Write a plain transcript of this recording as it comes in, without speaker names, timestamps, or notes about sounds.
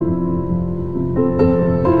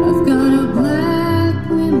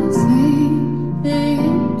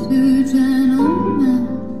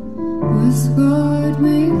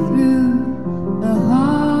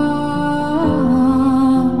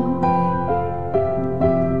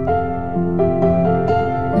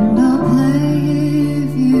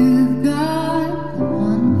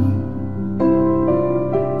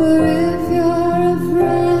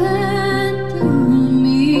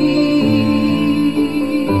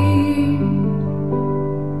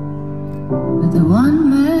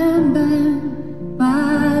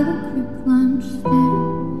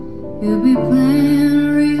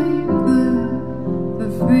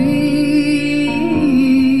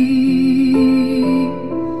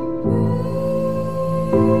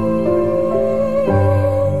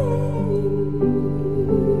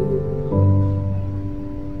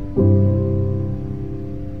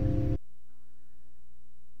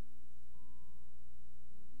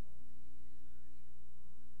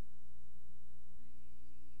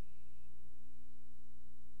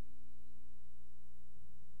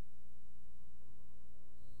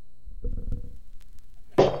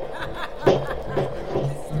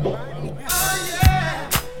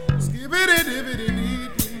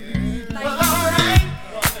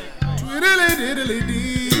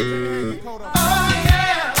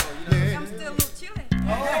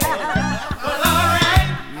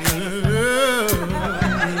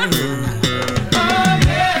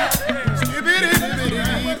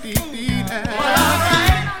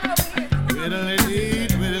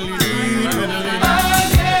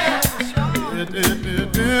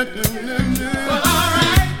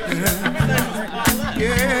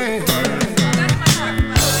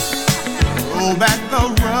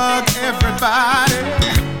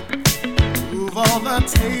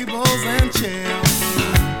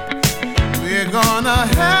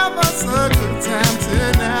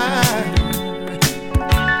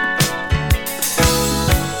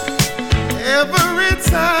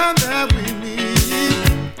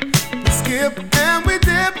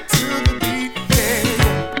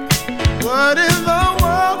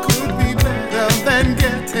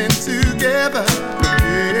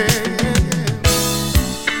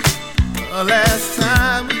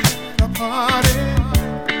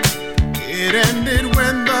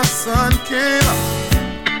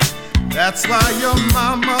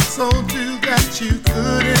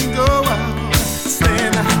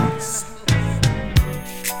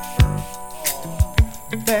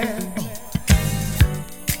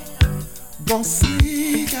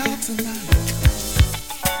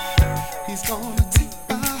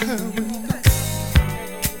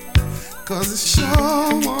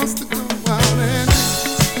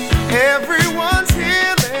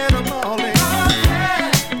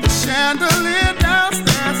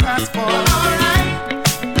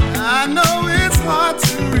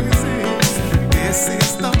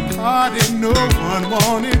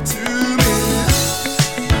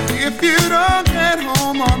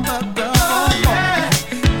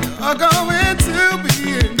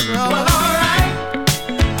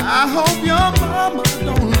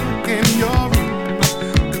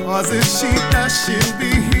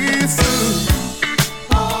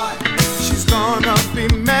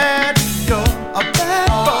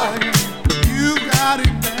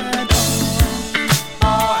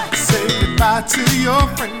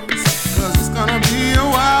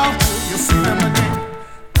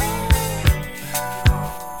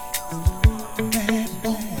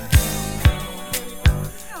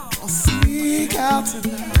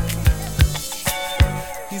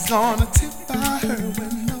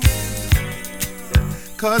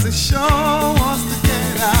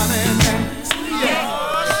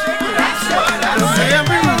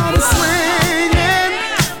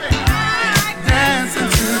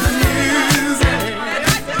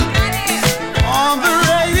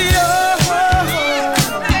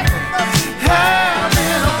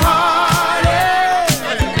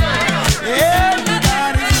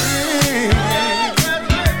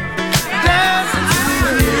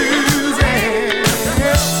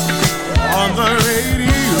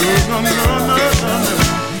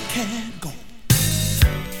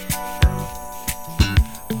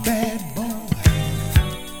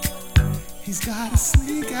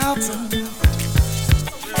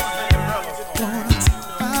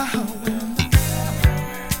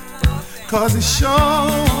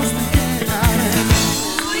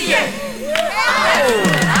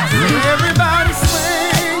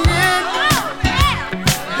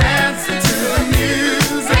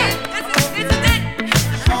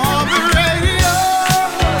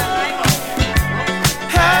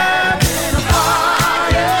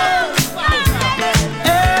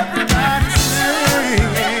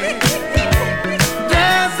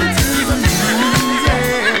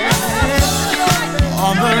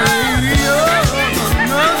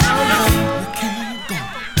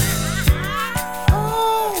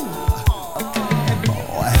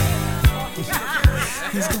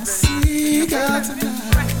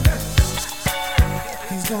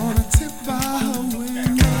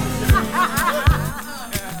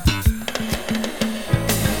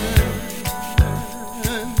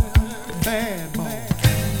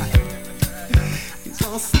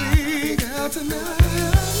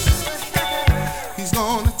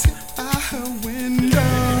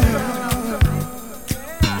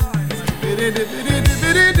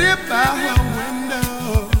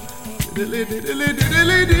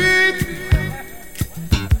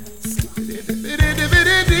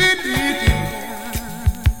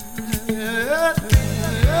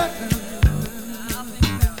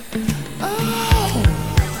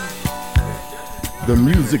The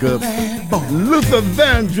music of Luther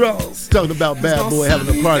Vandross talking about Bad Boy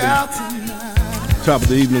having a party. Top of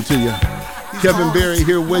the evening to you. Kevin Berry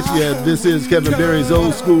here with you. This is Kevin Berry's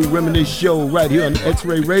Old School Reminisce Show right here on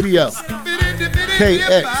X-Ray Radio.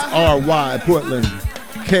 KXRY Portland,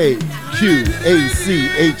 KQACHD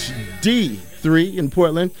 3 in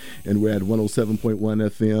Portland, and we're at 107.1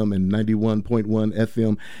 FM and 91.1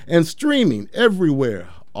 FM, and streaming everywhere,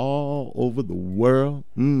 all over the world,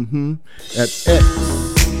 at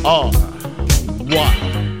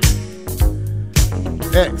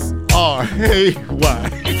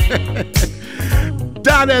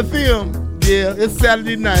XRAY.FM. Yeah, it's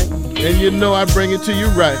Saturday night, and you know I bring it to you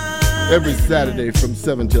right every Saturday from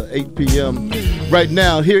 7 till 8 p.m. Right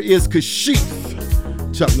now, here is Kashif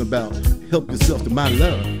talking about Help Yourself to My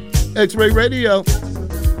Love. X-Ray Radio.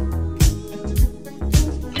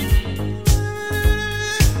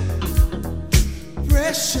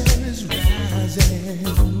 Pressure is rising.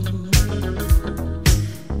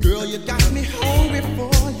 Girl, you got me hungry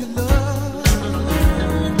for your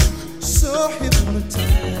love. So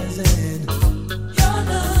hypnotizing. Your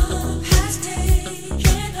love has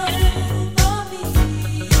taken over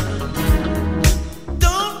me.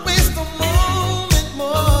 Don't waste a moment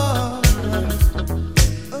more.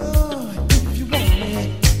 Oh, if you want me.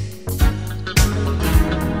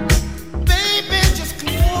 Baby, just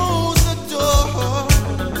close the door.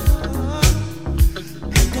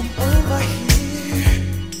 And come over here.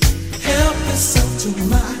 Help yourself to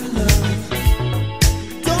my love.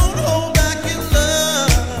 Don't hold back your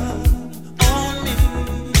love on me,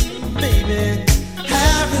 baby.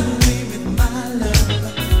 Have your way with my love.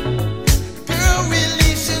 Girl,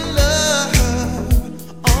 release your love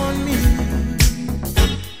on me.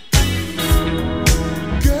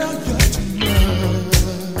 Girl, you're too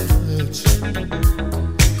much.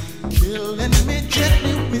 Killing me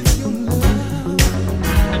gently with your love.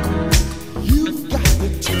 You've got the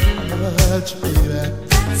touch, baby.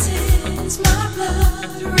 That is my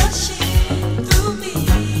blood rushing through me.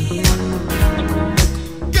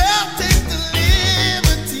 Girl, take the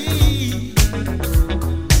liberty.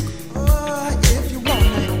 Oh, if you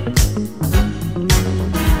want it.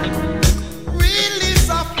 Release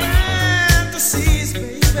our fantasies,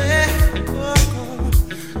 baby. Oh,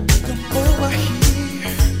 come over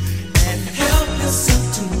here and help yourself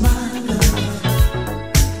to my love.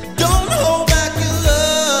 Don't hold back your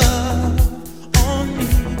love on me,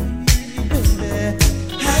 baby.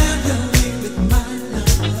 Have your way with my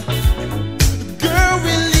love. Girl,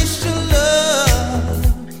 release your love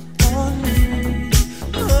on me.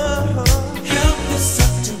 Oh, help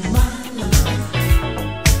yourself to my love.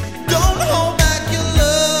 Don't hold back your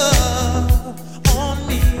love on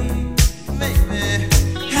me, baby.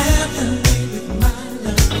 Have your way with my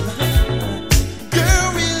love. Girl,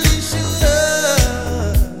 release your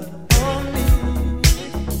love on me.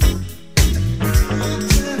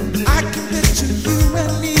 I can picture you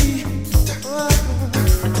and me,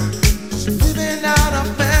 living out a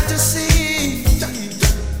fantasy.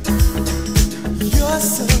 You're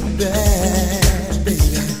so bad,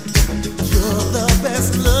 baby. You're the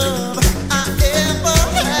best love I ever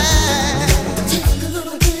had. Take a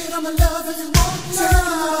little bit of my love if you want me. Take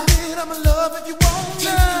a little bit of my love if you want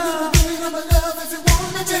me. Take a little bit of my love if you want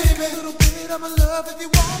me. Take a little bit of my love if you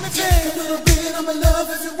want me. Take a little bit of my love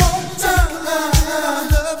if you want me. Take a little bit of my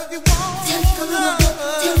love if you want me. Take a little bit.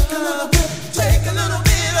 Take a little bit. Take a little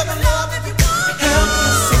bit of my love if you want me. Help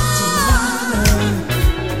yourself to my love.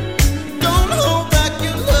 Don't hold back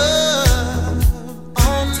your love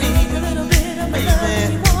on me. Take a little bit of my love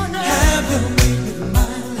if you wanna. Have your way with my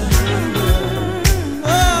love.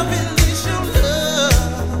 Oh, release your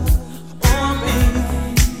love on me.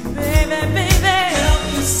 Baby, baby. Help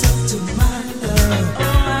yourself to my love. Oh,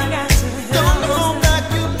 I got to Don't hold back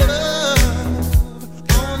your love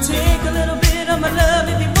on me. take a little bit of my love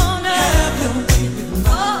if you wanna. Have your way with my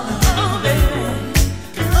Oh, baby.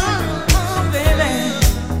 Oh, baby.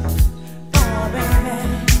 Oh, baby.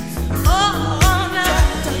 Oh, now.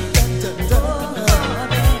 love. Oh,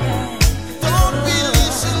 baby. Don't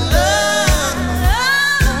release your love.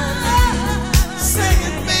 Say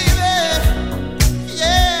it, baby.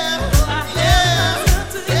 Yeah, yeah,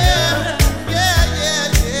 yeah, yeah,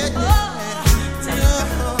 yeah,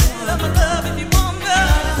 Love my love if you wanna.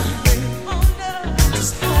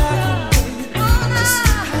 Just have, baby.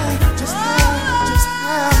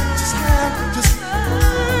 Just have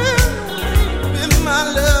with my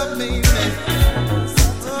love, baby.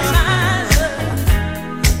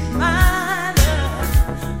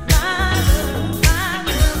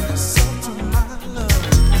 Yourself to my love.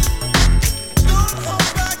 Don't hold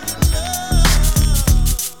back your love.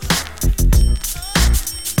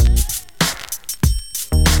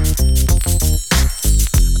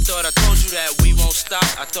 Thought I told you that we won't stop.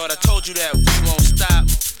 I thought I told you that we won't stop.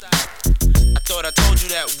 I thought I told you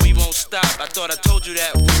that we won't stop. I thought I told you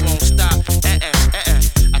that we won't stop.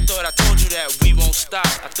 I thought I told you that we won't stop.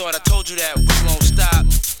 I thought I told you that we won't stop.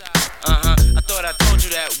 I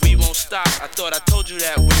thought I told you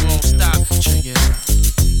that we won't stop. Check it out.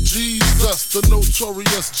 Jesus, the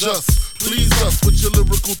notorious just. Please us with your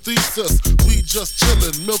lyrical thesis. We just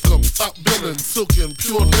chillin', milk 'em, top billin', silkin',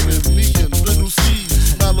 pure linen, me and little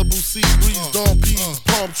seeds, Malibu sea breeze, dawn peas,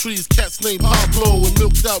 palm trees, cats named Pablo and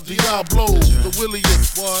milked out Diablo. The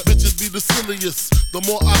williest, bitches be the silliest. The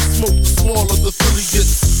more I smoke, the smaller the Philly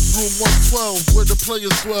gets. Room 112, where the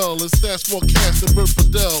players dwell, and stash more cash than Bert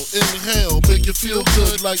Fidel. Inhale, make you feel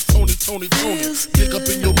good like Tony. Kick up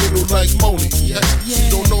in your middle like Moni. She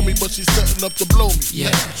don't know me, but she's setting up to blow me.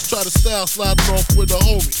 Try to style sliding off with a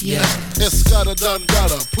homie. Escada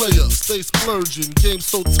Dangada, player, stay splurging. Game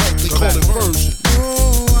so tight, they call it version.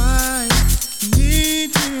 Oh, I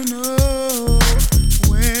need to know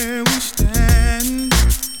where we stand.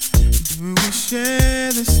 Do we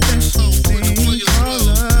share the special thing called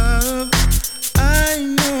love? I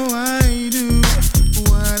know I do.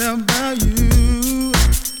 What about you?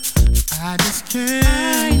 I just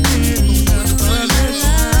can't get enough of your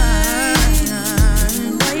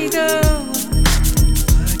line. Where you go?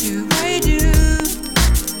 What do I do?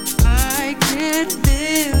 I can't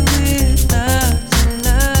live without your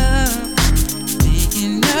love.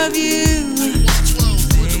 Thinking of you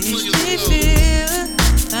makes me feel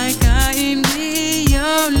like I am the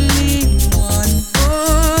only one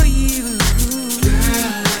for you.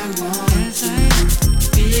 Girl, I want to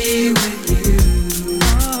be with you.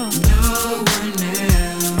 No one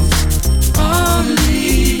else, only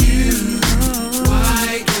you. Why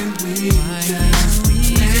can't we just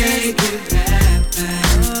make it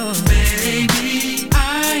happen? Baby, I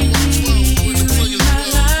need you in my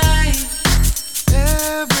life.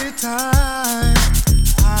 Every time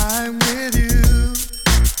I'm with you,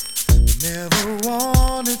 never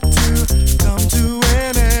wanted to come to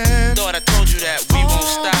an end. Thought I told you that we won't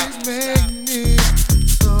stop. Always make me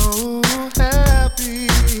so happy.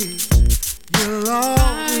 You'll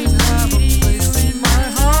always have a place in my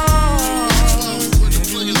heart.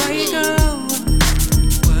 Where you go?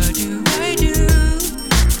 What do I do?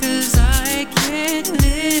 'Cause I can't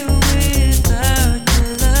live without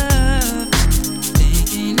your love.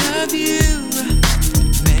 Thinking of you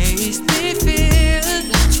makes me feel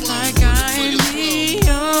like I'm the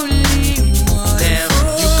only one. Damn,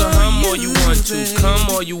 you can hum all you want to, come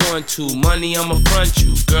all you want to. Money, I'ma front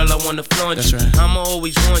you. Girl, I wanna flaunt you. right. I'ma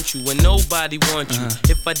always want you when nobody wants you.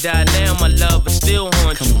 If I die now, my love will still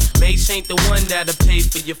haunt you. Mace ain't the one that'll pay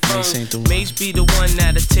for your phone. Mace ain't the one. Mace be the one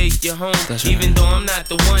that'll take you home. That's Even right. though I'm not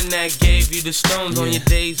the one that gave you the stones on your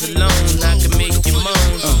days alone, I can make you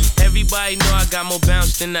moan. Everybody know I got more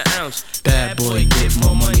bounce than an ounce. Bad boy, get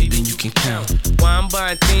more money than you can count. Why I'm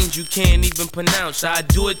buying things you can't even pronounce. I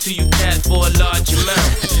do it to you, cat, for a large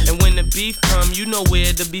amount. And when the beef come, you know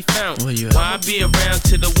where to be found. Where you at? Why I be around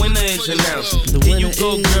till the winner is announced? Here you winner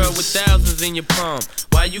go, is- girl, with thousands in your palm.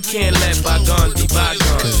 Why you can't let bygones be Good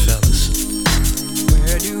bygones? fellas.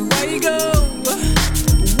 Where do I go?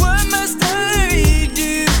 What must I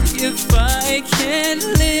do if I can't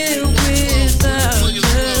live without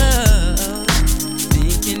love?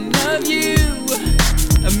 Thinking of you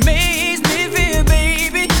amazes me, feel,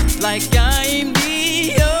 baby, like I'm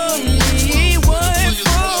the only one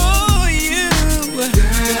for you.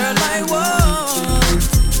 Girl, I want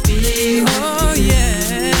to be with oh,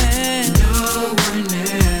 yeah. No one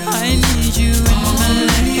else. I need you in my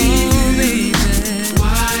life, oh, baby.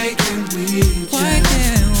 Why can't we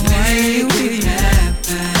make it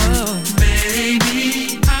happen? Oh,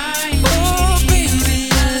 baby, I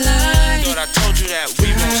like. Thought I told you that we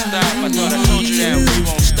won't stop. I thought I told you that we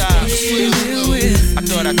won't stop. I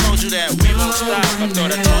thought I told you that we won't stop. I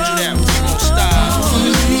thought I told you that we won't stop. I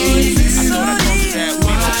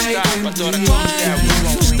thought I told you that we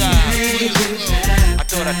won't stop. I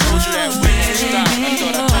thought I told you that we won't stop. I thought I told you that we won't stop. I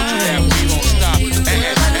thought I told you that we won't stop.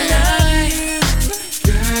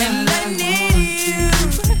 And I need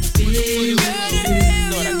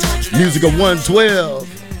Thought I told you that. Music of 112. I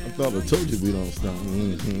thought I told you we don't stop.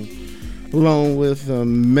 Along with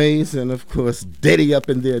Mace and, of course, Diddy up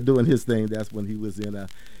in there doing his thing. That's when he was in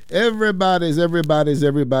everybody's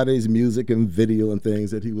music and video and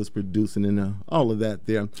things that he was producing and all of that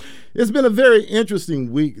there. It's been a very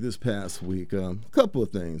interesting week this past week. A couple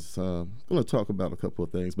of things. I'm going to talk about a couple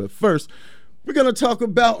of things. But first, we're going to talk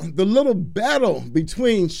about the little battle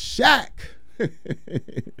between Shaq,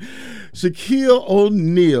 Shaquille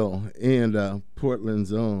O'Neal, and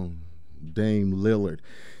Portland's own Dame Lillard.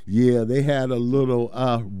 Yeah, they had a little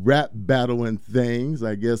rap battle and things.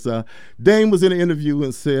 I guess Dame was in an interview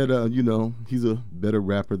and said, he's a better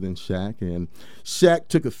rapper than Shaq. And Shaq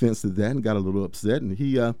took offense to that and got a little upset. And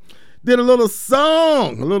he did a little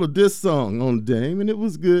diss song on Dame, and it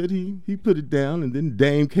was good. He put it down, and then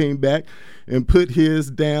Dame came back and put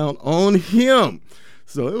his down on him.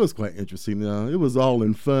 So it was quite interesting. It was all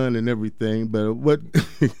in fun and everything, but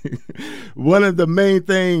one of the main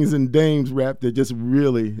things in Dame's rap that just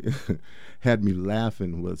really had me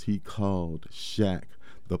laughing was he called Shaq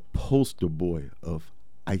the poster boy of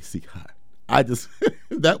Icy Hot.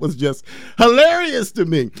 That was just hilarious to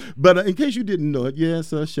me. But in case you didn't know it,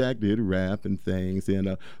 yes, Shaq did rap and things,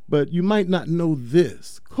 but you might not know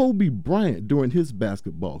this. Kobe Bryant, during his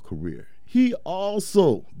basketball career, he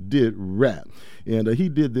also did rap. And he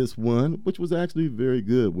did this one, which was actually very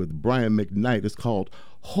good, with Brian McKnight. It's called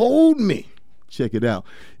Hold Me. Check it out.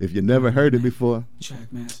 If you never heard it before,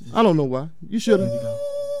 Trackmasters. I don't know why. You should have.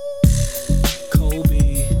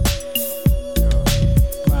 Kobe.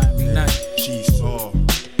 Brian McKnight.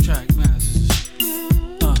 Trackmasters.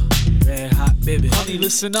 Red hot baby. Honey,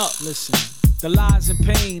 listen up. Listen. The lies and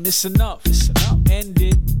pain, it's enough. End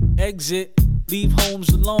it, exit, leave homes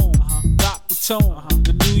alone. Drop the tone.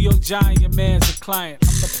 The New York Giant man's a client.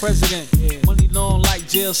 I'm the president. Money long like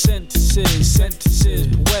jail sentences.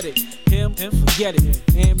 Poetic. Him, forget it.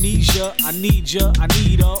 Amnesia, I need ya. I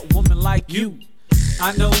need a woman like you.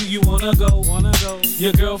 I know you wanna go.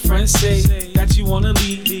 Your girlfriend say that you wanna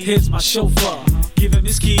leave. Here's my chauffeur. Give him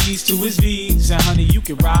his keys to his V's, and honey, you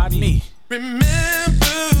can ride me. Remember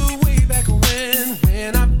way back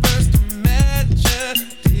when I first met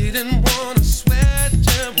you, didn't wanna sweat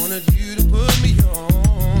you, wanted you to put me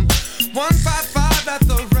on 155 at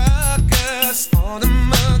the Ruckus. All the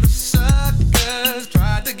mother suckers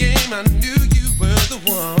tried the game, I knew you were the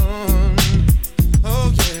one.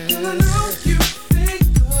 Oh yeah. I know you think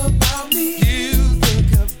about me. You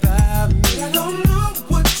think about me. But I don't know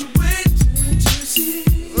what you're waiting to see.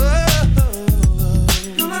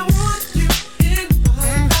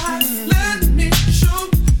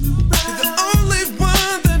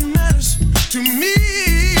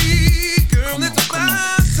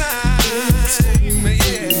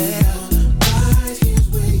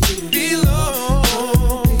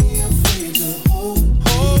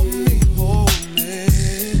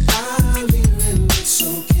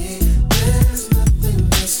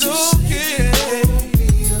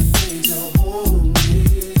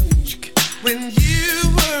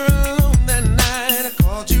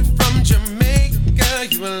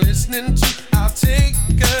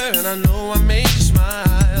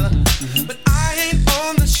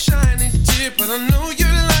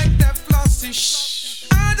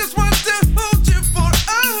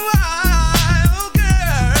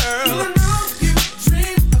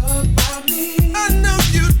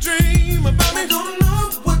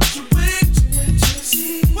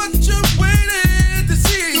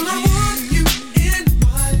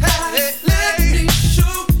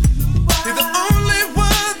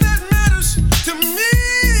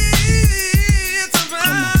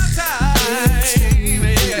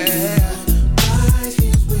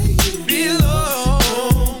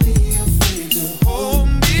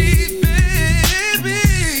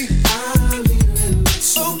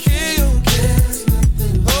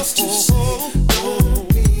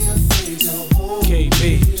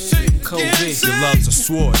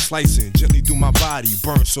 Slicing gently through my body,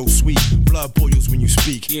 burn so sweet. Blood boils when you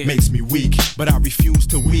speak, makes me weak. But I refuse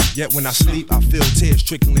to weep, yet when I sleep, I feel tears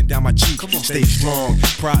trickling down my cheek. Stay strong,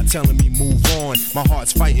 pride telling me move on. My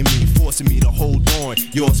heart's fighting me, forcing me to hold on.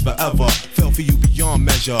 Yours forever, fell for you beyond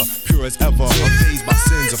measure. Pure as ever, unfazed by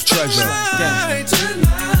sins of treasure.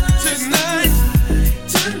 Tonight,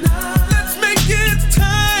 let's make it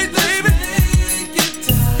tight, baby.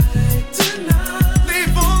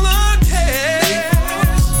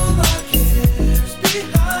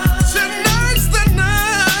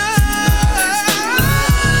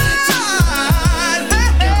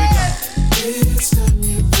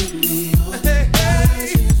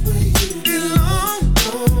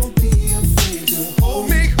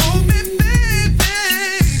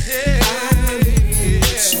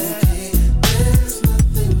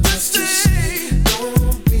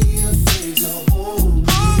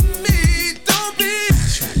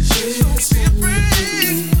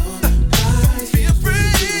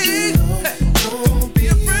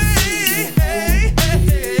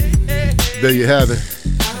 There you have it.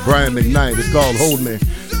 Brian McKnight. It's called Hold Me.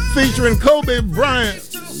 Featuring Kobe Bryant.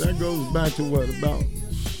 That goes back to what, about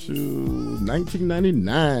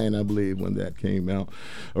 1999, I believe, when that came out,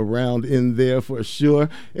 around in there for sure.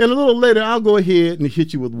 And a little later, I'll go ahead and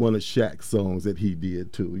hit you with one of Shaq's songs that he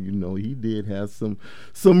did too. You know, he did have some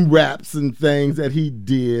raps and things that he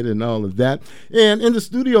did and all of that. And in the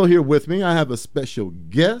studio here with me, I have a special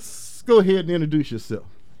guest. Go ahead and introduce yourself.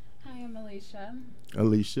 Hi, I'm Alicia.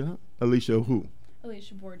 Alicia who?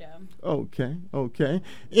 Alicia Bordeaux. Okay.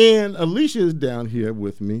 And Alicia is down here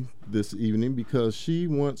with me this evening because she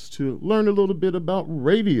wants to learn a little bit about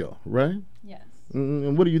radio, right? Yes.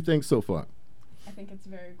 And what do you think so far? I think it's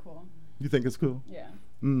very cool. You think it's cool? Yeah.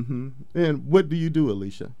 Mm-hmm. And what do you do,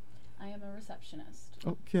 Alicia? I am a receptionist.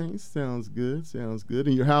 Okay, sounds good.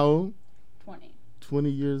 And you're how old? 20. 20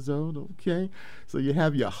 years old, okay. So you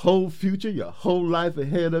have your whole future, your whole life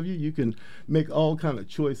ahead of you. You can make all kind of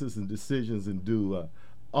choices and decisions and do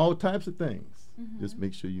all types of things. Mm-hmm. Just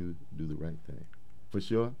make sure you do the right thing. For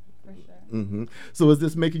sure? For sure. Mm-hmm. So is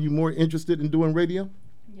this making you more interested in doing radio?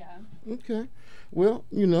 Yeah. Okay. Well,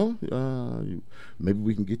 you know, maybe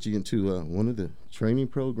we can get you into one of the training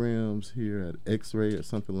programs here at X-Ray or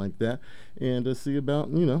something like that and see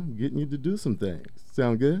about, you know, getting you to do some things.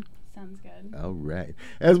 Sound good? Sounds good. All right.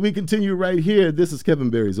 As we continue right here, this is Kevin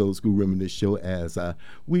Berry's Old School Reminisce Show as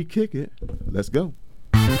we kick it. Let's go.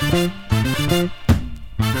 What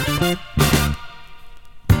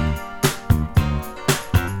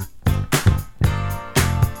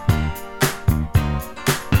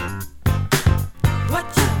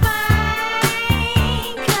you find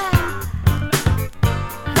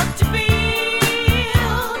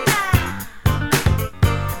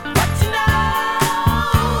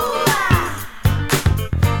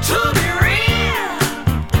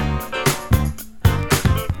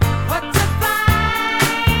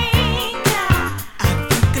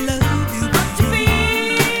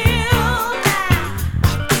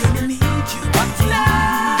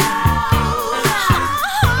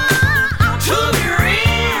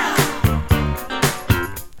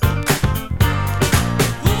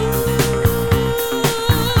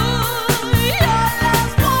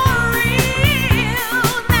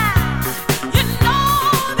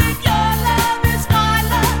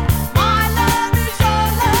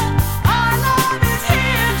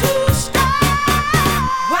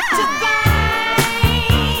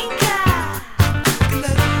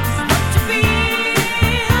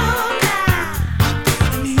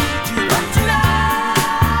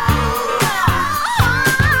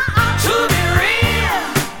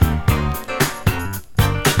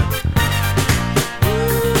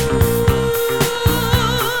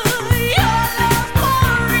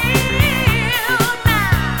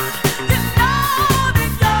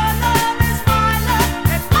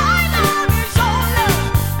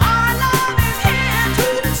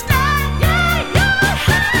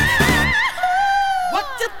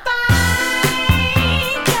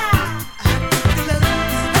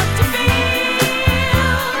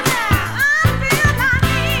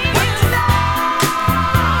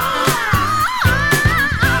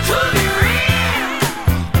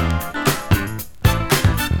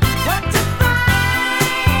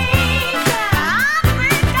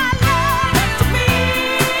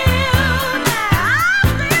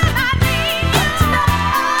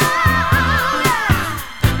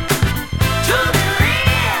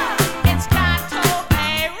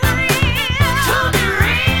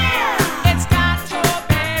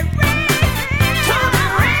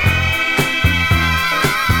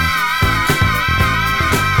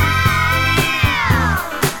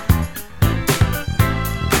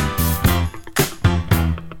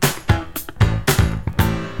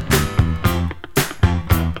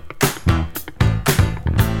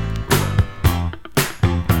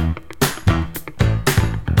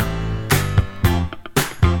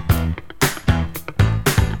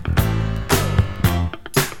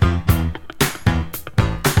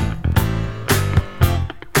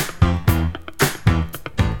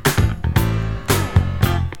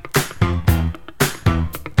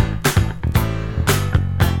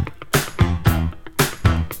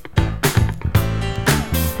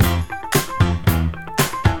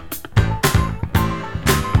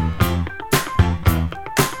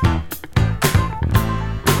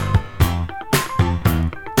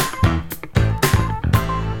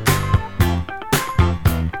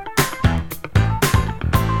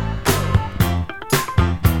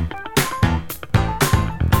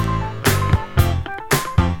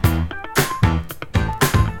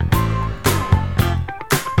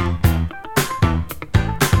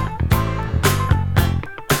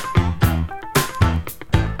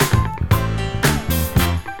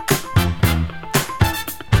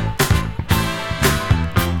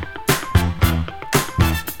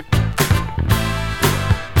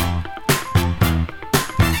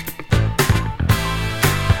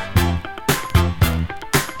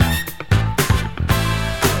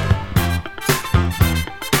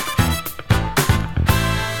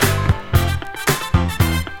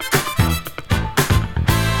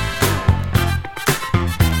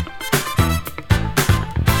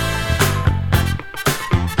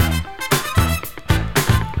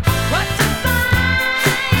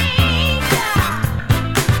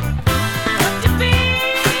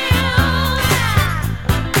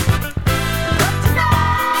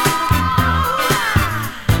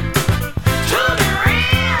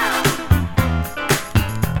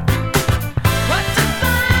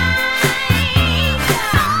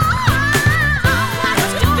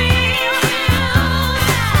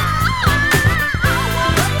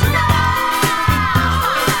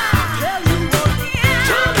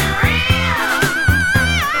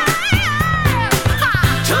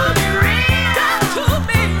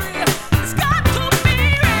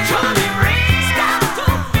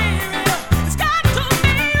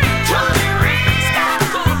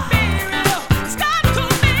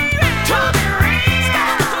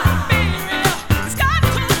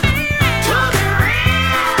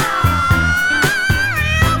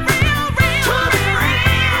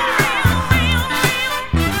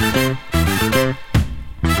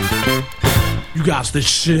got to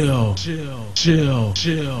chill, chill, chill,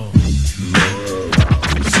 chill.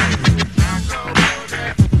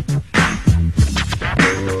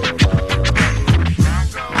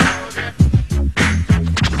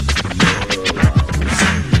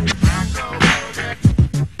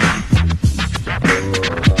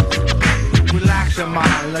 Relax your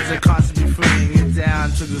mind, let your constantly freeing it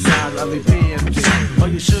down to the sound of the PMT. Or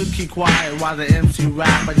you should keep quiet while the MC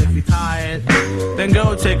rap, but if you're tired, then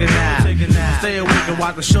go take a nap. Stay awake and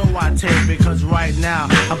watch the show I take, because right now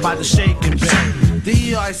I'm about to shake and bake.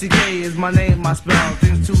 D-E-I-C-K is my name, my spell.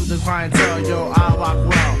 Things to the clientele, yo, I rock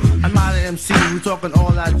well. I'm not an MC, we talking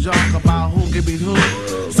all that junk about who can beat who.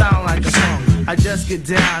 Sound like a song. I just get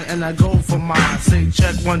down and I go for mine. Say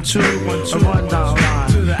check 1, 2, 1, 2, run down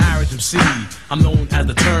line. To the average MC, I'm known as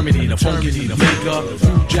the Terminator, Funky Maker,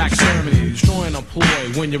 New Jack Terminator, destroying a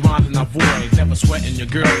ploy when you're rhyming a void. Never sweating your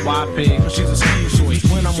girl, why pay? Cause she's a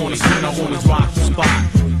schizoid. When I'm on the scene, I always rock the spot.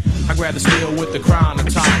 I grab the steel with the crown on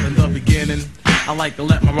top. In the beginning, I like to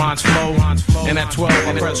let my rhymes flow. And at 12,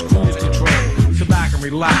 I press cruise control. Sit back and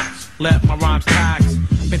relax, let my rhymes tax.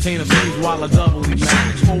 Contain a squeeze while I doubly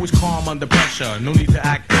max. Always calm under pressure, no need to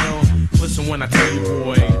act ill. Listen when I tell you,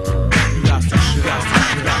 boy, you got to shit, got to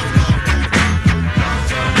shit, got to shit.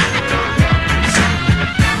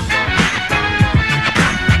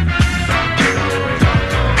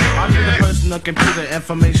 The computer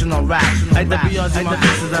information on rap. Like the BRs in my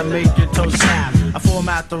pieces that make your toes snap. I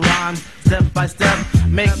format the rhyme step by step,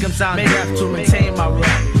 make them sound deaf to maintain my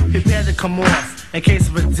rep. Prepare to come off in case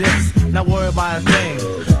of a diss. Not worry about a thing,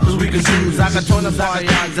 cause we can choose. I can turn the party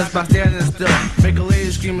on just by standing still. Make a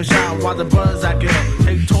lady scream and shout while the brothers act ill.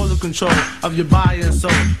 Take total control of your body and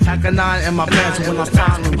soul. Pack a 9 in my pants when it's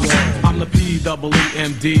time to go. I'm the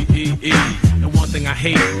P-E-E-M-D-E-E. And one thing I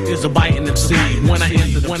hate is a biting MC. When I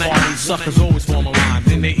enter the party, suckers always form a line.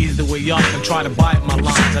 Then they ease the way up and try to bite my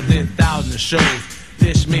lines. I did thousands of shows,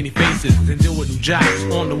 dish many faces, and deal with new jacks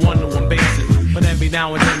on the one-to-one basis. But every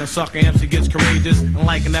now and then a sucker MC gets courageous, and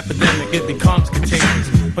like an epidemic it becomes contagious.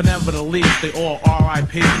 But nevertheless, they all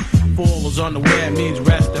R.I.P. For all those unaware means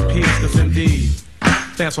rest in peace, cause indeed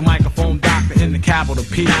stands for microphone doctor in the capital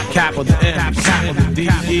P, capital M, capital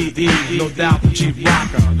D-E-E. No doubt the chief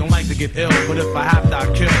rocker. Don't like to get ill, but if I have to, I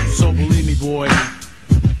kill. So believe me, boy,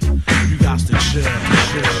 you got to chill, chill,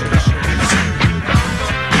 chill, chill.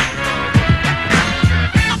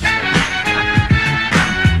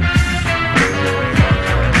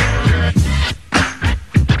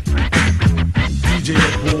 DJ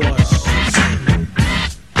Boss.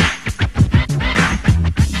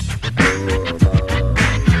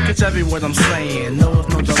 Catch every word I'm saying, no, it's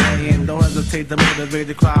no delaying. Don't hesitate to motivate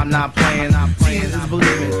the crowd, I'm not playing. Seeing is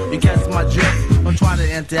believing, you catch my drift. Don't try to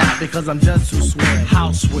enter out because I'm just too swift.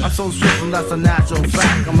 How swift? I'm so swift and that's a natural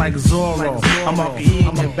fact. I'm like Zorro, I'm up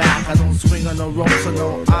eating your back. I don't swing on no ropes or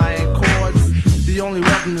no iron cords. The only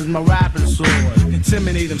weapon is my rapping sword.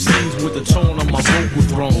 Intimidate them scenes with the tone of my vocal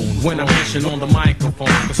throne. When I'm pushing on the microphone,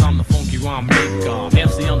 cause I'm the funky rhyme maker.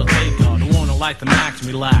 MC Undertaker, the one who like to max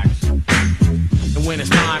me lax. And when it's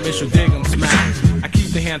time, it's your dig 'em smacks. I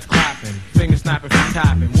keep the hands clapping, fingers snapping, feet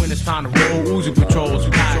tapping. When it's time to roll, Uzi patrols,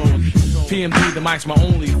 you control. PMD, the mic's my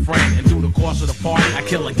only friend. And through the course of the party, I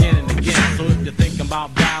kill again and again. So if you're thinking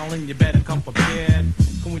about battling, you better come prepared.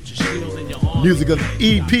 Come with your shield and your arm. Music of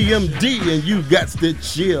EPMD, and you got to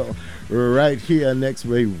chill right here next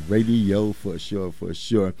radio for sure, for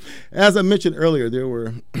sure. As I mentioned earlier,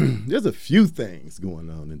 there's a few things going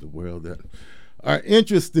on in the world that are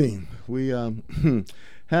interesting. We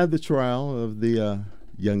had the trial of the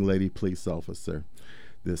young lady police officer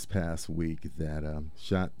this past week that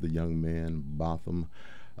shot the young man Botham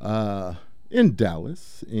in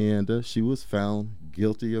Dallas, and she was found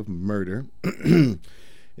guilty of murder.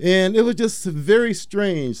 And it was just very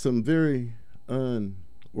strange, some very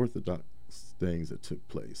unorthodox things that took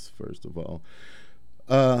place, first of all.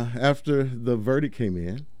 After the verdict came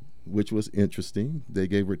in, which was interesting, they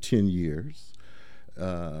gave her 10 years.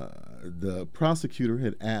 The prosecutor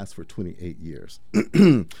had asked for 28 years.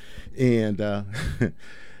 And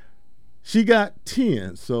she got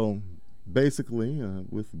 10. So basically,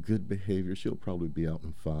 with good behavior, she'll probably be out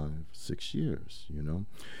in 5-6 years, you know.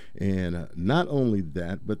 And not only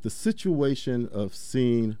that, but the situation of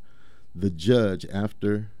seeing the judge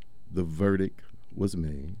after the verdict was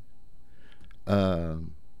made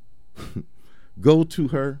go to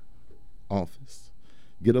her office,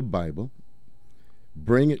 get a Bible,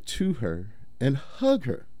 bring it to her, and hug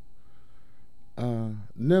her.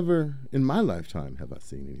 Never in my lifetime have I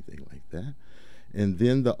seen anything like that. And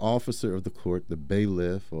then the officer of the court, the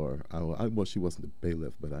bailiff, well, she wasn't the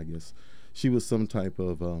bailiff, but I guess she was some type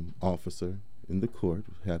of officer in the court,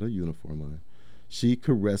 had a uniform on. She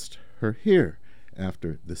caressed her hair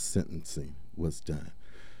after the sentencing was done.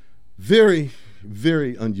 Very,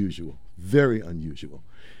 very unusual. Very unusual.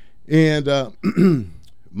 And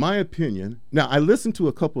my opinion, now I listened to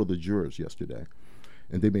a couple of the jurors yesterday,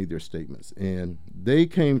 and they made their statements, and they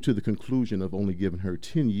came to the conclusion of only giving her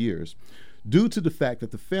 10 years due to the fact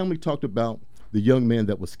that the family talked about the young man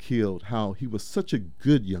that was killed, how he was such a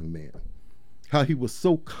good young man, how he was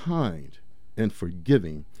so kind and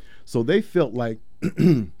forgiving. So they felt like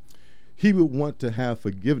he would want to have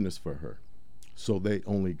forgiveness for her. So they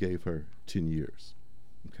only gave her 10 years.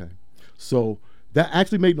 Okay. So that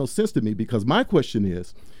actually made no sense to me, because my question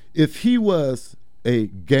is, if he was a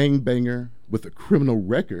gangbanger with a criminal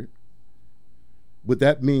record, would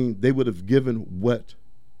that mean they would have given what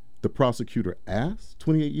the prosecutor asked,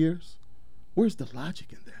 28 years? Where's the logic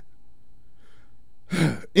in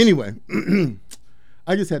that? Anyway,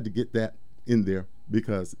 I just had to get that in there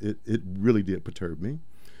because it really did perturb me.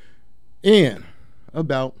 And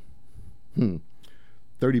about 30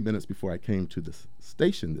 minutes before I came to the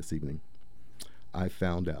station this evening, I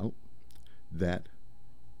found out that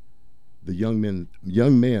the young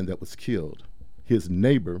man that was killed, his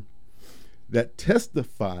neighbor that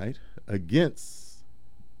testified against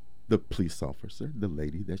the police officer, the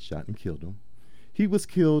lady that shot and killed him, he was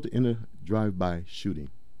killed in a drive-by shooting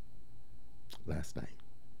last night.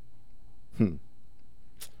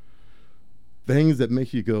 Things that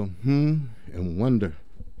make you go, and wonder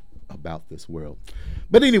about this world.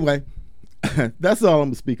 But anyway, that's all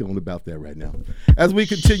I'm speaking on about that right now. As we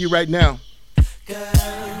continue right now,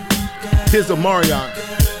 here's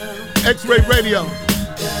Omarion, X-Ray Radio.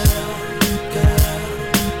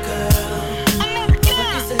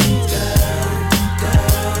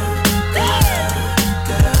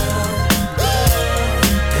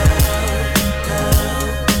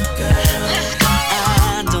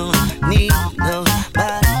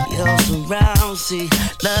 See,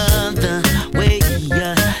 love the way you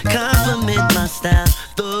compliment my style,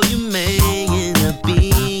 though you may end up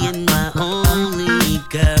being my only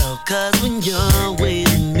girl. Cause when you're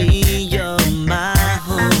with me, you're my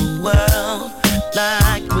whole world.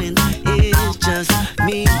 Like when it's just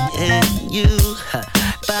me and you,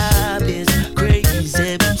 vibe is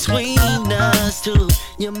crazy between us two.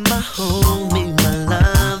 You're my homie, my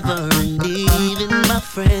lover, and even my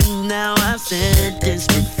friend. Now I've said this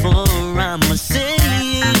before, I'ma say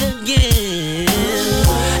it again.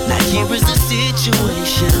 Now here is the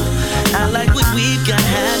situation, I like what we've got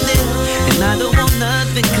happening, and I don't want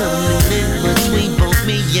nothing coming in between both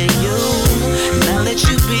me and you. And I'll let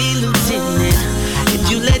you be lieutenant, if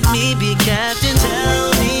you let me be captain.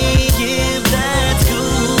 Tell me if that's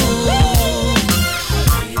cool.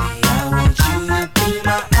 Baby, I want you to be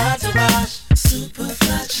my entourage, super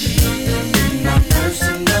fly chick, my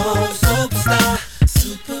personal superstar,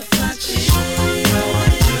 super fly chick. I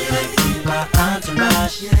want you to be my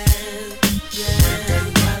entourage, yeah.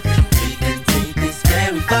 I think we can take this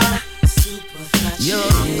very far, super fly chick.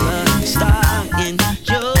 You're a star and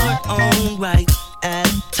you're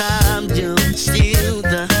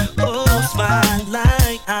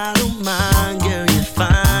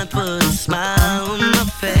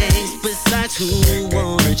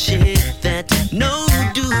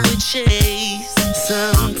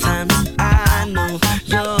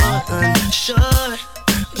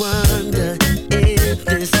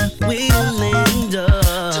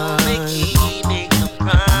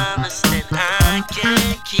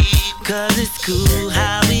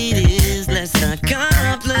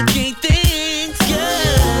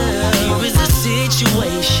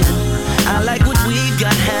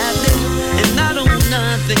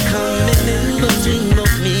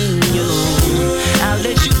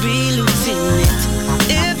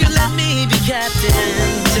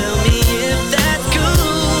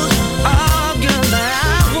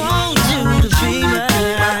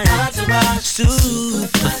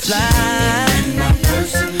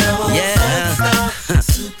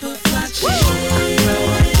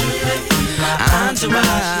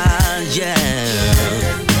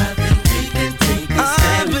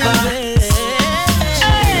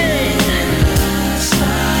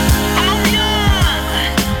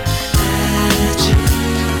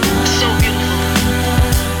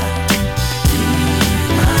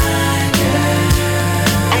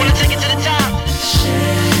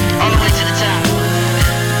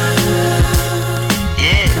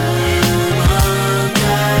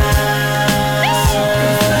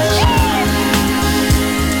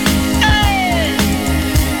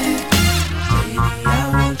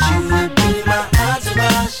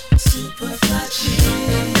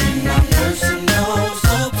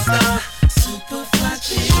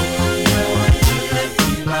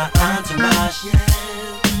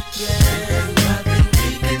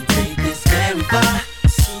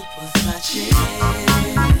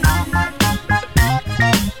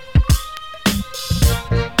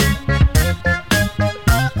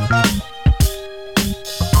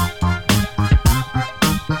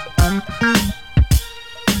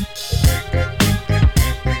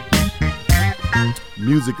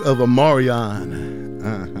music of Amarion.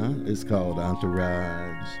 It's called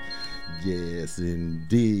Entourage. Yes,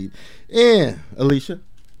 indeed. And Alicia?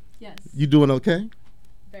 Yes. You doing okay?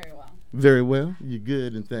 Very well. Very well. You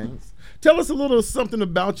good and things. Tell us a little something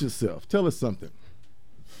about yourself. Tell us something.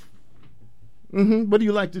 What do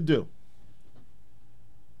you like to do?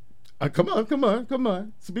 Come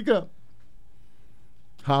on. Speak up.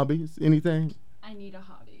 Hobbies? Anything? I need a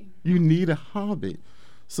hobby. You need a hobby.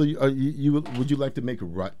 So would you like to make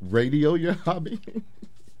radio your hobby?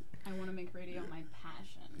 I want to make radio my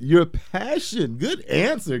passion. Your passion. Good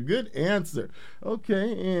answer.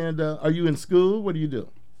 Okay, and are you in school? What do you do?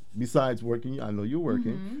 Besides working, I know you're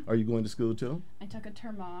working. Are you going to school too? I took a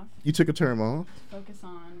term off. You took a term off? Focus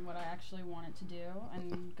on what I actually wanted to do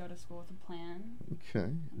and go to school with a plan. Okay.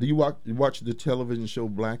 Do you watch the television show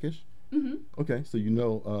Blackish? Okay, so you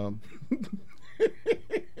know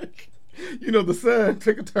you know the son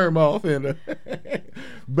took a term off, and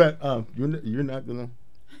but you're not gonna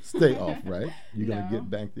stay off, right? You're gonna get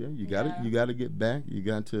back there. You got to get back. You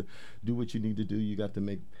got to do what you need to do. You got to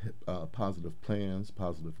make positive plans,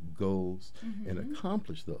 positive goals, and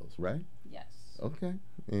accomplish those, right? Yes. Okay,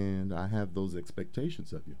 and I have those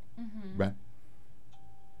expectations of you, right?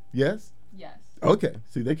 Yes. Yes. Okay.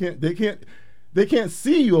 See, they can't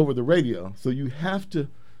see you over the radio, so you have to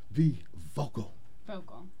be vocal.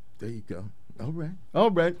 Vocal. There you go.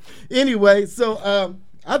 All right. Anyway, so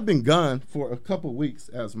I've been gone for a couple weeks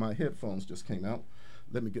as my headphones just came out.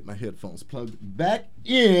 Let me get my headphones plugged back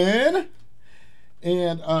in.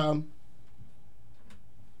 And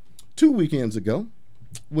 2 weekends ago,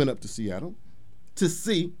 went up to Seattle to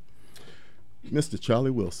see Mr.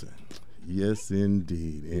 Charlie Wilson. Yes,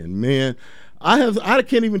 indeed. And man, I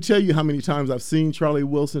can't even tell you how many times I've seen Charlie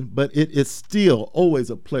Wilson, but it is still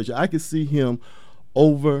always a pleasure. I can see him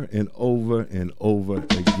over and over and over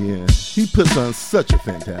again. He puts on such a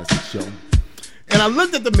fantastic show. And I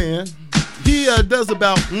looked at the man. He does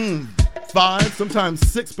about 5, sometimes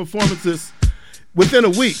 6 performances within a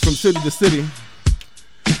week from city to city.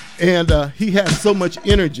 And he has so much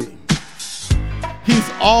energy. He's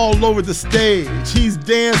all over the stage. He's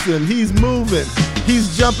dancing. He's moving.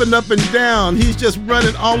 He's jumping up and down. He's just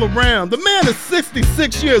running all around. The man is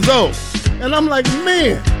 66 years old. And I'm like,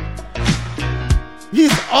 man,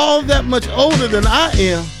 he's all that much older than I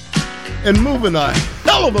am and moving a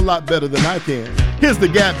hell of a lot better than I can. Here's the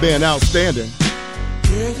Gap Band, Outstanding.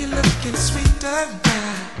 Girl, you're looking sweeter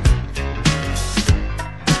now.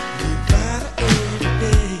 You got it every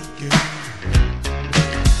day, girl.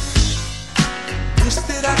 Wish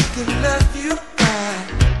that I could love you right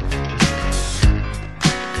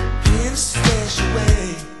in a special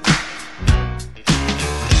way.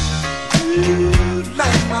 You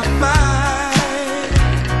light my mind.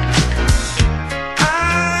 I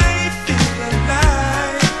feel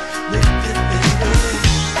alive with you, baby.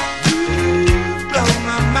 You blow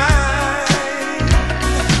my mind.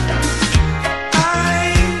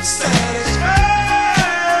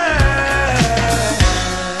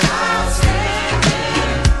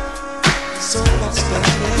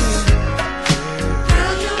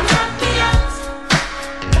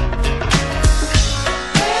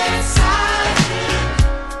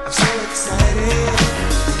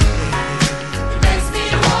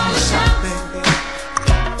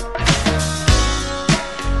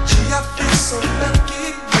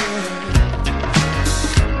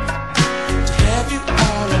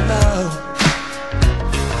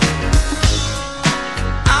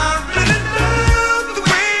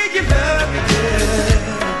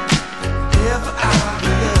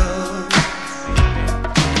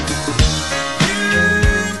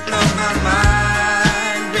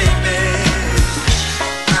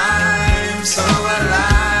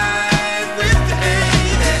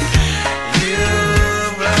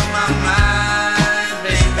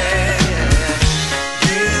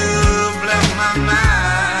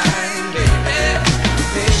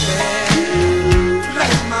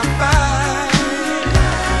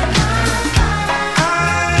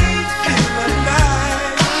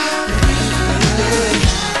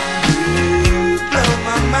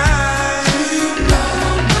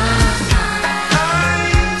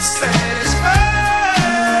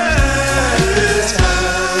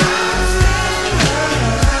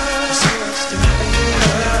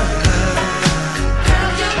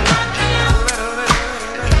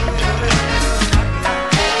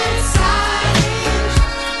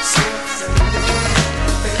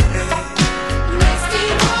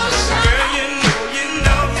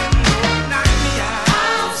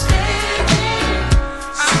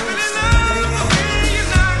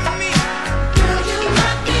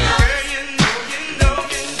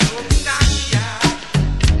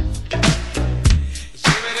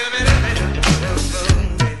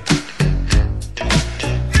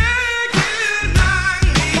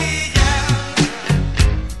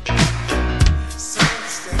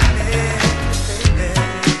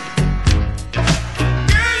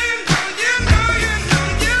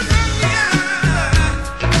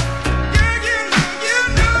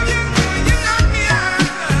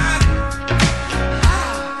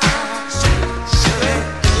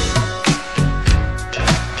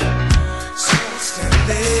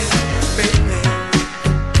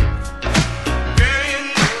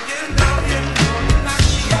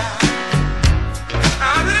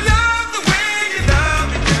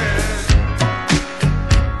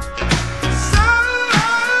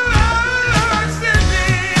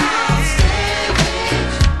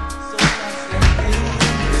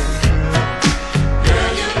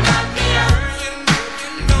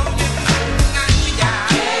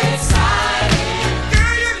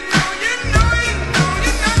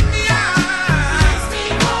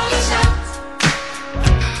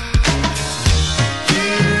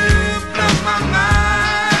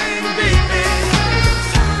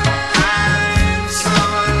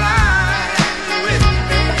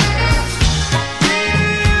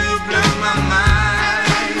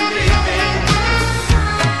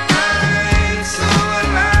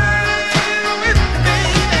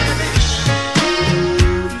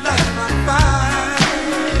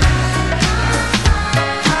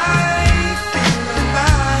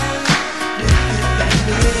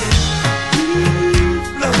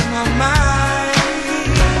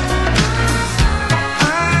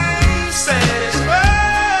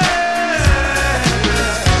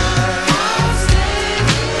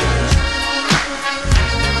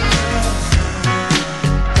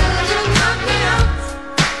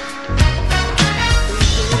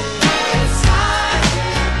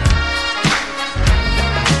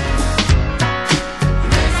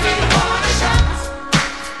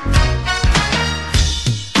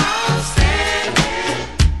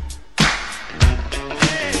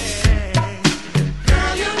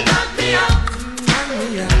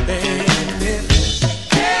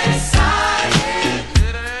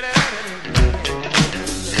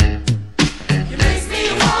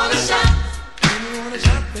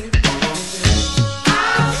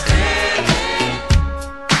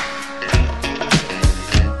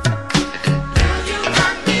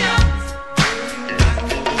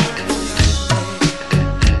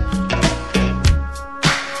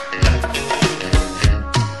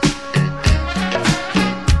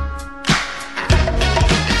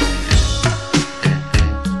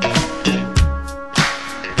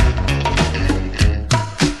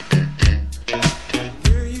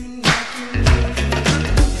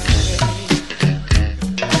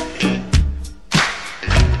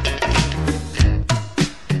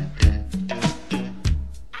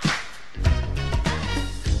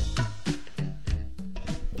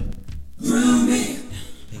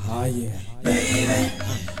 yeah. Baby,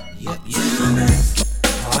 oh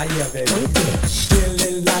yeah, baby.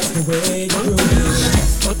 Really like the way you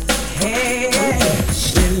groove. Hey,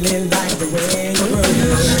 really like the way you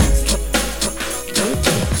groove.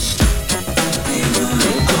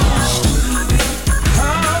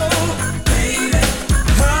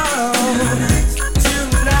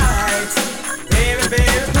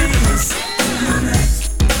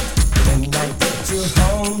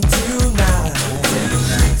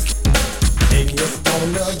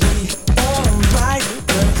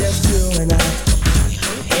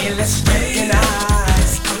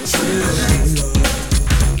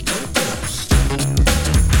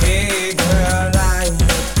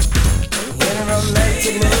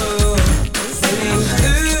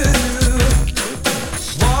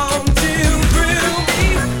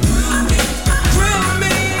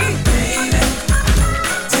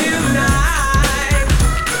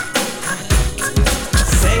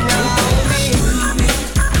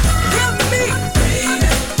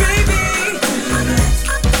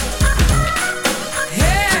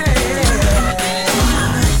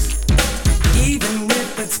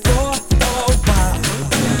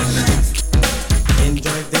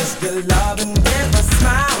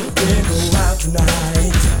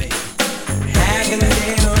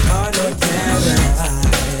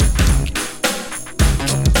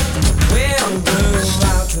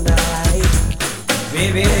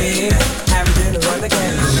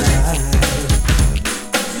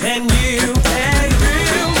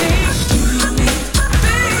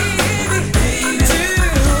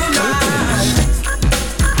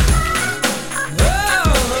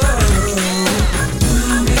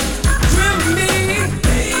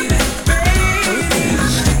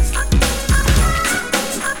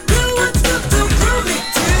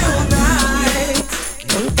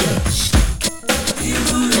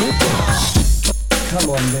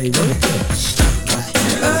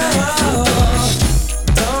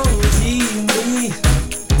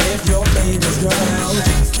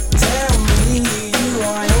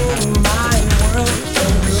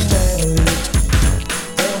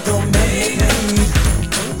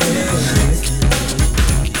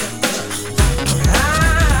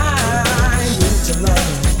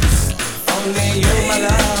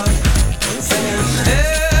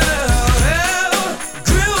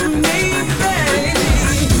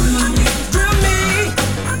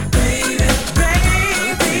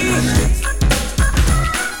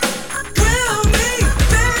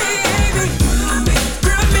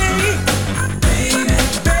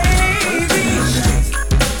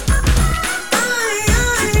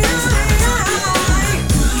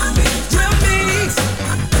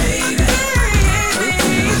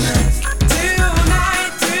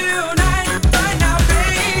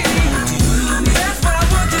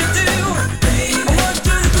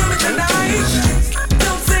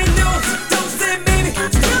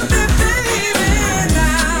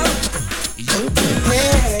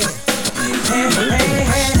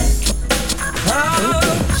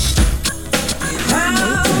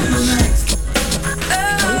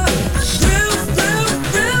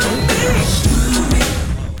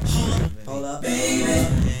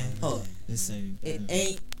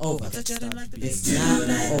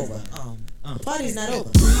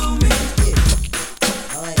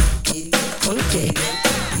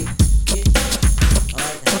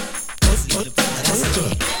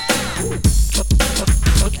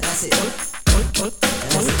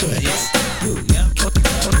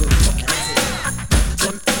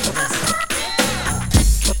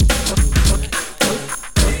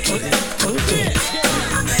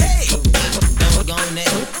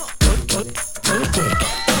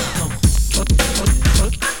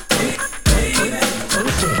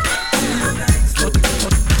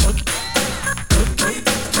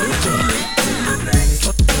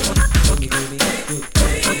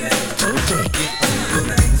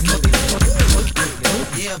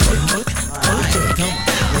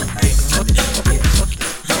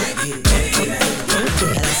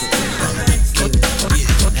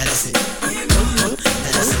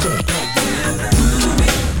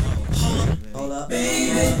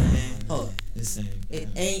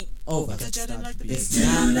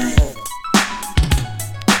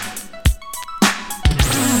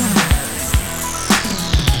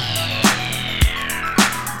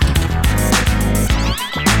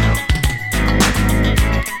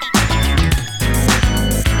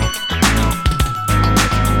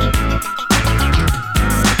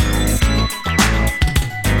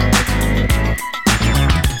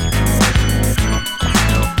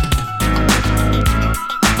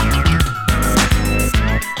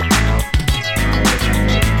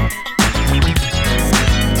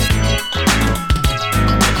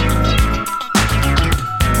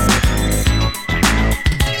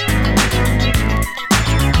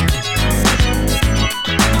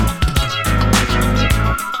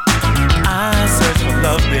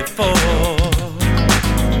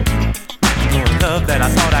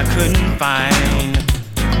 find.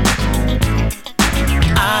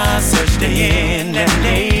 I searched day in and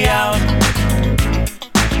day out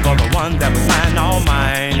for the one that was mine, all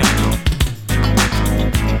mine.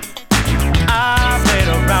 I played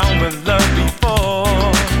around with love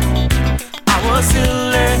before. I was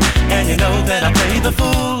silly, and you know that I played the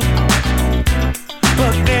fool.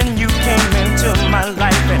 But then you came into my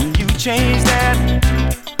life and you changed that.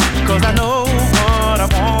 'Cause I know what I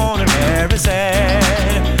want and where it's at.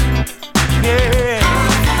 Yeah.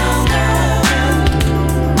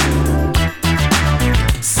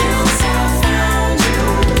 Since I found you,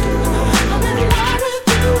 I'm in love with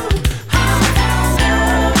you. I found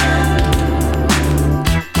love.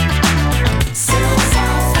 Since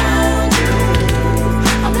I found you,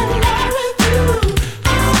 I'm in love with you.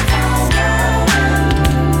 I found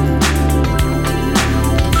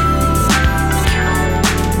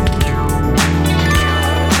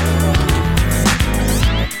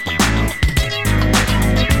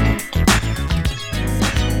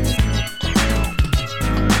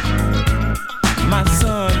my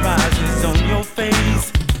sun rises on your face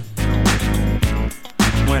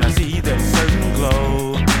when I see that certain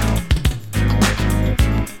glow.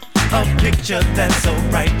 A picture that's so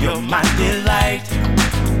bright, you're my delight,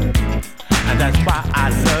 and that's why I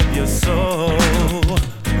love you so.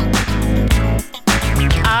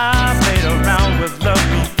 I played around with love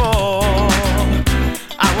before.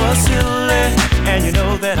 I was silly, and you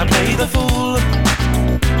know that I played the fool.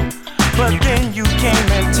 But then you came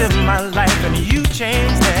into my life and you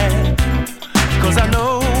changed that. 'Cause I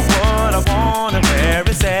know what I want and where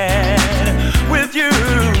it's at. With you,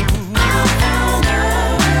 I found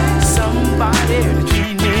love. Somebody to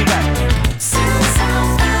treat me right. Since I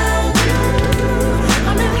found you,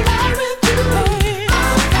 I'm in love with you. I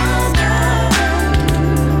found love.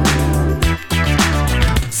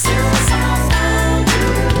 Since I found you,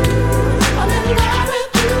 I'm in love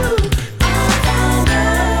with you. I found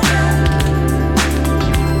love.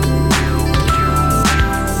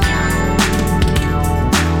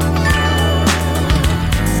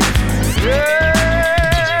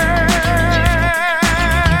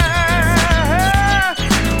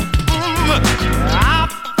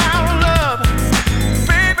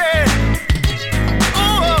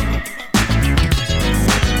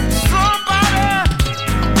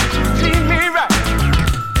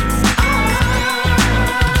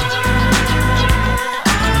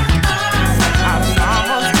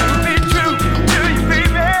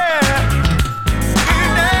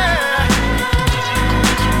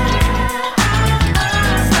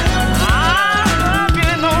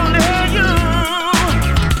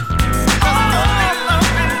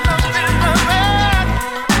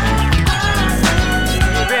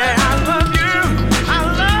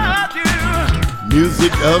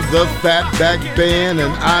 Music of the Fatback Band,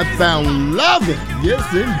 and I found loving. Yes,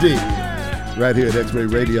 indeed. Right here at X-Ray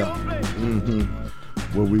Radio.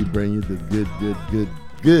 Where we bring you the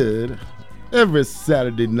good every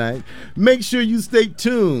Saturday night. Make sure you stay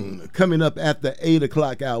tuned. Coming up at the 8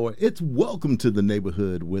 o'clock hour, it's Welcome to the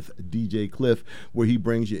Neighborhood with DJ Cliff, where he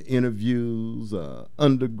brings you interviews,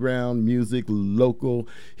 underground music, local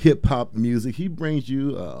hip-hop music. He brings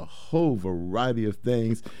you a whole variety of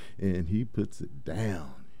things, and he puts it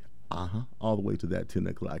down. All the way to that 10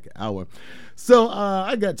 o'clock hour. So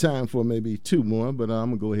I got time for maybe two more, but I'm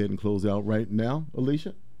going to go ahead and close out right now.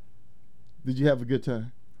 Alicia, did you have a good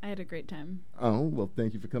time? I had a great time. Oh, well,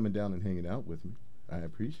 thank you for coming down and hanging out with me. I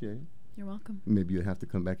appreciate it. You're welcome. Maybe you'll have to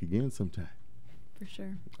come back again sometime. For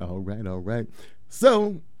sure. All right.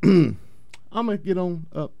 So I'm going to get on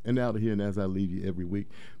up and out of here, and as I leave you every week,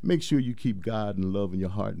 make sure you keep God and love in your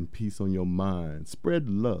heart and peace on your mind. Spread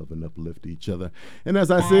love and uplift each other. And as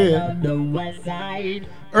I said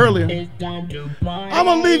earlier, I'm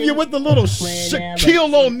going to leave you with a little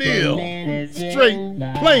Shaquille O'Neal straight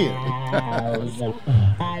playing.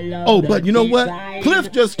 Oh, but you know what?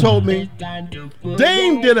 Cliff just told me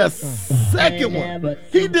Dame did a second one.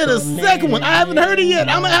 He did a second one. I haven't heard it yet.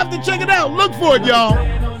 I'm going to have to check it out. Look for it, y'all.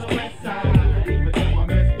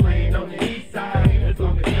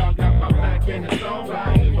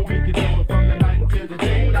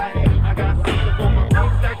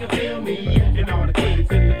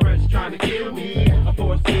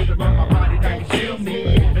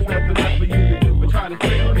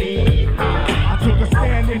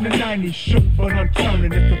 Shook but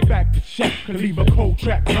unturning, it's the fact that Shaq could leave a cold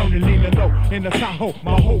track turning, leaning low in the Tahoe,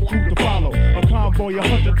 my whole crew to follow. A convoy,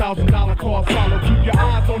 $100,000 cars follow. Keep your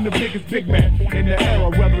eyes on the biggest big man in the era,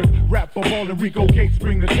 whether it's rap or ball and Rico Gates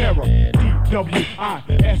bring the terror.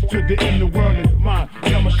 DWIS to the end, the world is mine.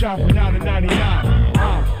 And I'ma shine from 9 to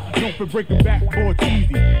 99. Don't for breaking back, boy, it's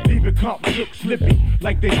easy. Leave it comp, shook, slippy,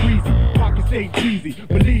 like they greasy. Pockets ain't cheesy,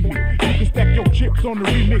 believe me. You can stack your chips on the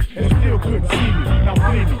remix and still couldn't see me. Now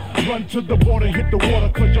flee me, run to the border, hit the water,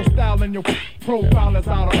 cause your style and your profile is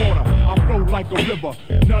out of order. I flow like a river,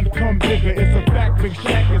 none come bigger. It's a fact, Big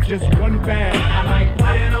Shaq is just one bag. I like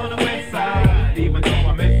playing on the west side, even though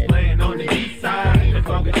I miss playing on the east side. As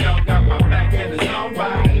long as y'all got my back and it's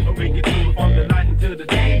alright, we can do it from the night until the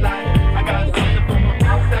daylight. I got something for my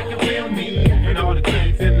boss that can feel me, and all the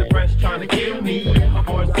critics in the press trying to kill me. A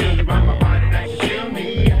force still around my body that can shield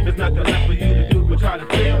me. There's nothing left for you to do but try to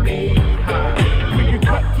feel me. We can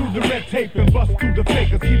cut through the red tape and bust through the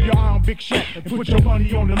fakers. Keep your eye on Big Shaq and put your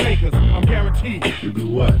money on the Lakers. I'm guaranteed. You do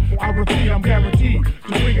what? I repeat, I'm guaranteed to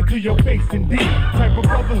bring it to your face indeed. Type of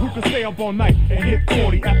brother who can stay up all night and hit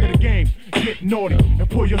 40 after the game. Get naughty and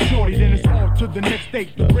pull your shorty, then it's on to the next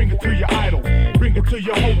state to bring it to your idol. Bring it to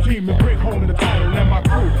your whole team and bring home the title. And my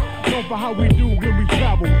crew, know for how we do when we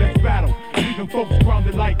travel. Let's battle, leaving folks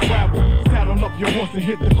grounded like gravel. Saddle up your horse and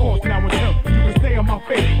hit the course now and then. You can stay on my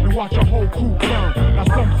face and watch your whole crew burn. Now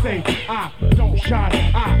some say I don't shine,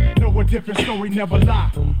 I know a different story, never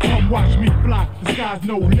lie. Come watch me fly, the sky's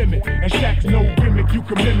no limit, and Shaq's no gimmick. You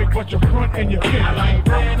can mimic, but your front and your finish. I like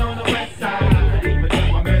playing on the west side.